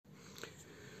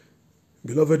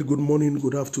Beloved, good morning,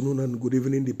 good afternoon, and good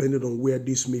evening, depending on where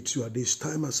this meets you at this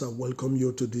time, as I welcome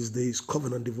you to this day's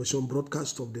Covenant Devotion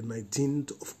broadcast of the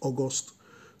 19th of August,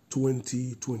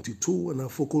 2022. And our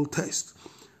focal text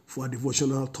for our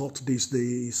devotional thought this day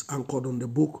is anchored on the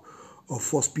book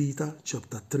of 1 Peter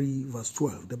chapter 3, verse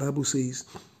 12. The Bible says,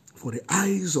 "For the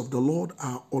eyes of the Lord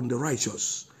are on the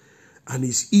righteous, and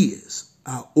his ears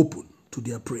are open to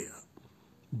their prayer.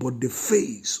 But the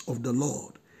face of the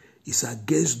Lord is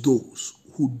against those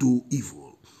who do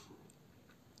evil."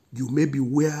 You may be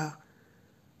where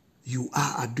you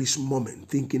are at this moment,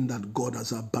 thinking that God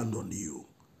has abandoned you,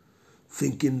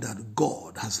 thinking that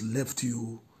God has left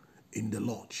you in the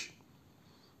lodge,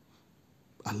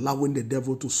 allowing the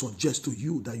devil to suggest to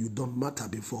you that you don't matter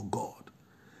before God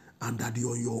and that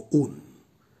you're your own,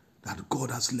 that God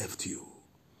has left you.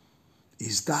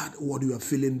 Is that what you are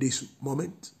feeling this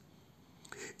moment?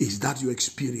 Is that your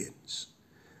experience?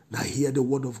 Now hear the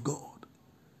word of God.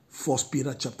 1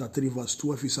 Peter chapter 3 verse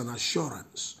 12 is an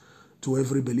assurance to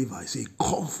every believer. It's a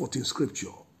comfort in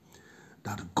scripture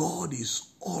that God is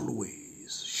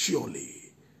always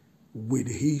surely with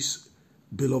his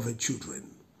beloved children.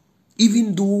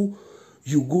 Even though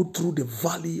you go through the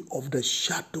valley of the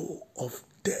shadow of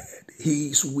death,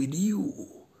 he is with you.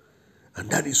 And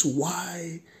that is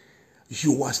why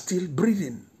you are still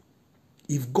breathing.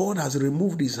 If God has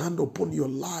removed his hand upon your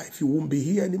life, you won't be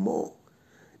here anymore.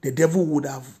 The devil would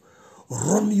have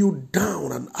run you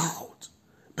down and out.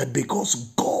 But because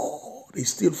God is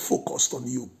still focused on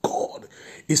you, God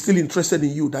is still interested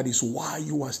in you, that is why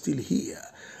you are still here.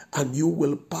 And you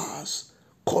will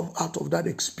come out of that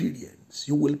experience.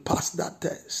 You will pass that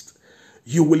test.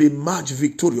 You will emerge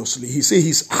victoriously. He says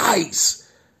his eyes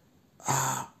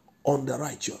are on the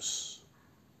righteous.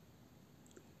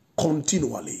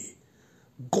 Continually.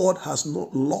 God has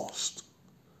not lost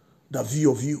the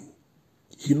view of you.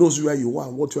 He knows where you are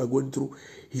and what you are going through.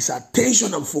 His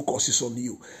attention and focus is on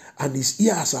you. And his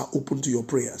ears are open to your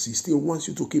prayers. He still wants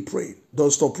you to keep praying.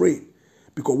 Don't stop praying.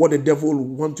 Because what the devil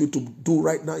wants you to do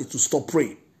right now is to stop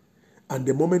praying. And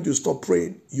the moment you stop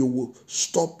praying, you will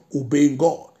stop obeying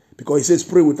God. Because he says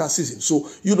pray without ceasing. So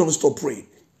you don't stop praying.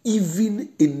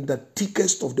 Even in the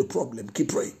thickest of the problem, keep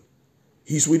praying.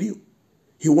 He's with you.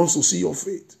 He wants to see your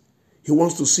faith. He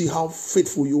wants to see how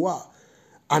faithful you are.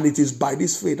 And it is by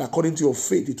this faith, according to your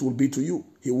faith, it will be to you.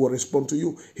 He will respond to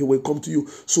you. He will come to you.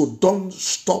 So don't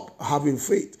stop having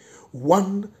faith.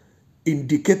 One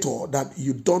indicator that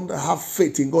you don't have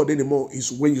faith in God anymore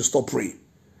is when you stop praying.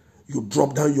 You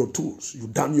drop down your tools. You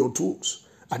down your tools.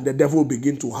 And the devil will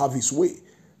begin to have his way.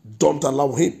 Don't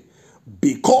allow him.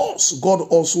 Because God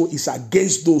also is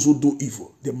against those who do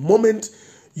evil. The moment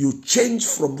you change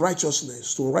from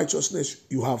righteousness to righteousness,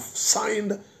 you have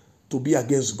signed to be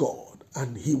against God.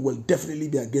 And he will definitely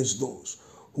be against those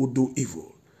who do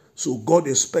evil. So God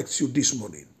expects you this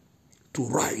morning to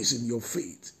rise in your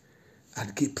faith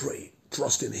and keep praying,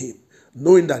 trusting him,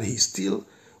 knowing that he's still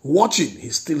watching,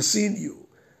 he's still seeing you.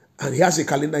 And he has a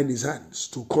calendar in his hands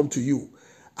to come to you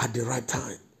at the right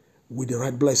time with the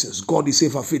right blessings. God is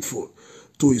ever faithful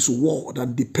to his word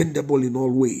and dependable in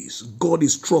all ways. God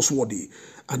is trustworthy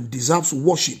and deserves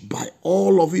worship by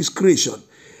all of his creation.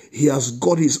 He has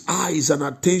got his eyes and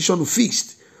attention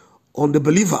fixed on the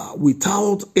believer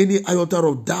without any iota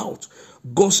of doubt.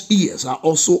 God's ears are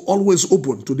also always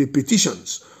open to the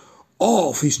petitions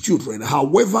of his children.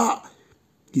 However,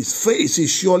 his face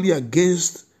is surely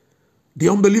against the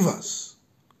unbelievers,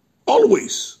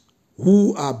 always,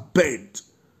 who are bent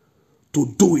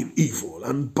to doing evil.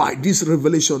 And by this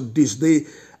revelation this day,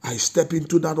 I step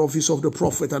into that office of the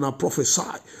prophet and I prophesy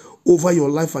over your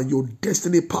life and your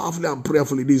destiny powerfully and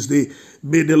prayerfully this day.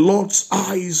 May the Lord's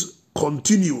eyes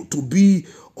continue to be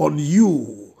on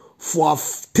you for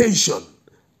attention,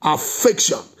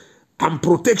 affection, and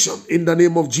protection in the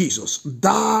name of Jesus.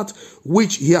 That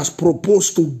which he has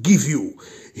proposed to give you,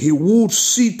 he would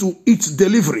see to its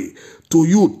delivery to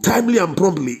you timely and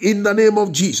promptly in the name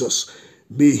of Jesus.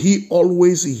 May he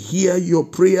always hear your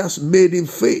prayers made in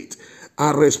faith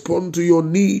and respond to your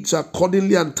needs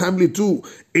accordingly and timely too.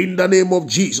 In the name of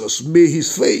Jesus, may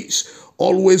his face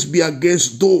always be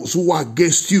against those who are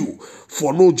against you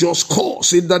for no just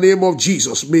cause. In the name of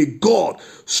Jesus, may God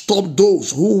stop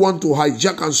those who want to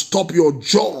hijack and stop your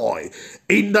joy.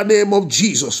 In the name of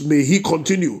Jesus, may he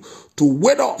continue to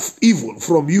ward off evil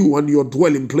from you and your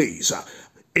dwelling place.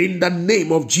 In the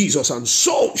name of Jesus, and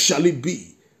so shall it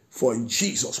be. For in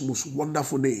Jesus' most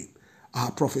wonderful name, I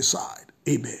prophesied.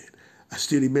 Amen. I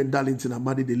still remain Darlington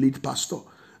Amadi, the lead pastor,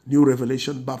 New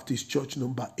Revelation Baptist Church,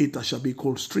 number 8 Ashabi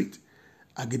Cole Street,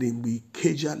 Agedembi,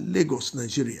 Keja, Lagos,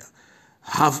 Nigeria.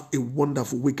 Have a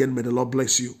wonderful weekend. May the Lord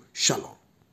bless you. Shalom.